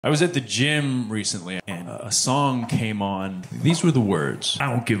I was at the gym recently and a song came on. These were the words. I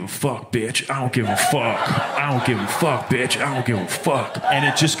don't give a fuck, bitch. I don't give a fuck. I don't give a fuck, bitch. I don't give a fuck. And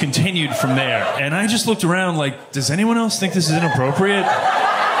it just continued from there. And I just looked around like, does anyone else think this is inappropriate?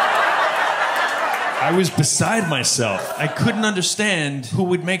 I was beside myself. I couldn't understand who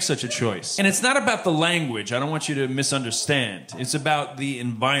would make such a choice. And it's not about the language. I don't want you to misunderstand. It's about the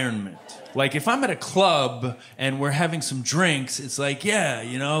environment. Like, if I'm at a club and we're having some drinks, it's like, yeah,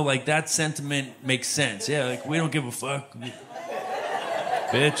 you know, like that sentiment makes sense. Yeah, like, we don't give a fuck.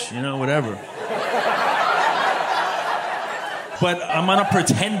 Bitch, you know, whatever. But I'm on a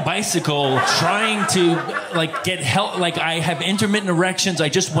pretend bicycle trying to, like, get help. Like, I have intermittent erections. I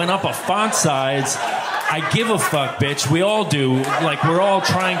just went up a font size. I give a fuck, bitch. We all do. Like, we're all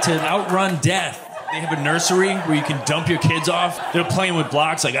trying to outrun death. They have a nursery where you can dump your kids off. They're playing with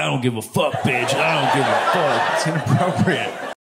blocks like, I don't give a fuck, bitch. I don't give a fuck. It's inappropriate.